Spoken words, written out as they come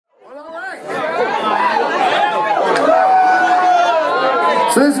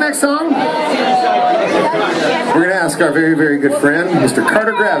So this next song, we're going to ask our very, very good friend, Mr.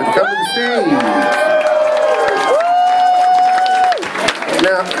 Gravatt, to come to the stage.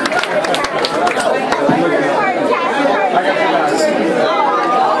 Now,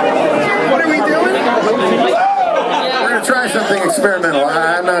 what are we doing? We're going to try something experimental.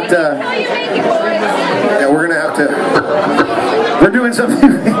 I'm not, yeah, we're going to have to, we're doing something.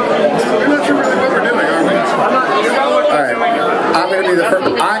 We're not sure really what we're doing, are we? Alright, I'm going to be the first.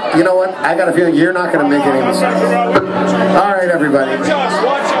 You know what? I got a feeling you're not going to make any mistakes. Alright, everybody.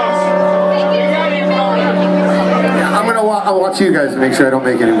 I'll watch you guys to make sure I don't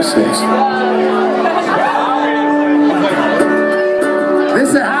make any mistakes. This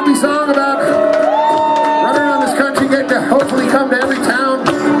is a happy song about running around this country, getting to hopefully come to every town.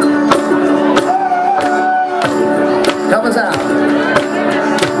 Help us out.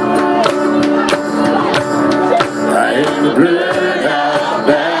 I am the bird out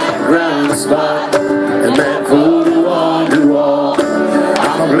background spot, and that fool who wander walk.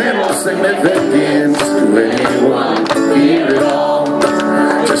 I'm of little significance to anyone here at all.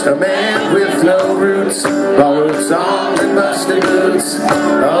 Just a man with no roots, borrowed songs and busted boots,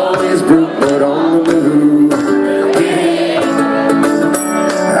 always broke but on the move. Yeah.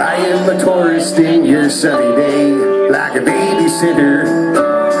 I am a tourist in your sunny day, like a babysitter.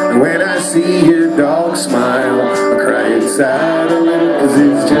 And when I see your dog smile, I cry inside a little, 'cause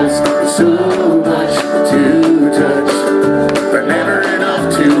it's just so much to touch, but never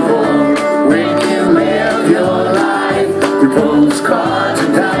enough to hold. When you live your life through postcards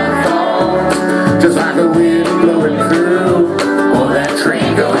and telephones, just like a wind blowing through, or that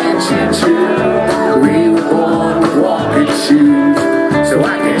train going choo-choo. We were born with walking shoes, so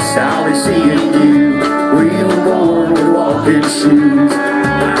I guess I'll be seeing you. We were born with walking shoes.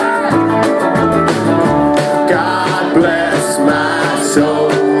 God bless my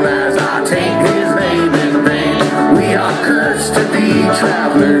soul as I take his name in vain. We are cursed to be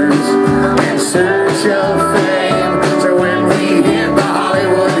travelers in search of fame. So when we hit the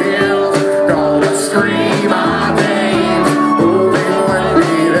Hollywood Hills, gonna scream our names, hoping one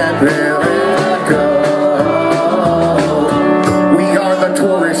day that they'll let go. We are the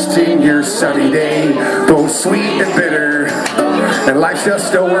tourists in your sunny day, both sweet and bitter. And life's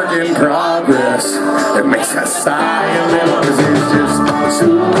just a work in progress. It makes us sigh a little, 'cause it's just so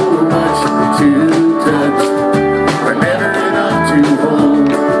much to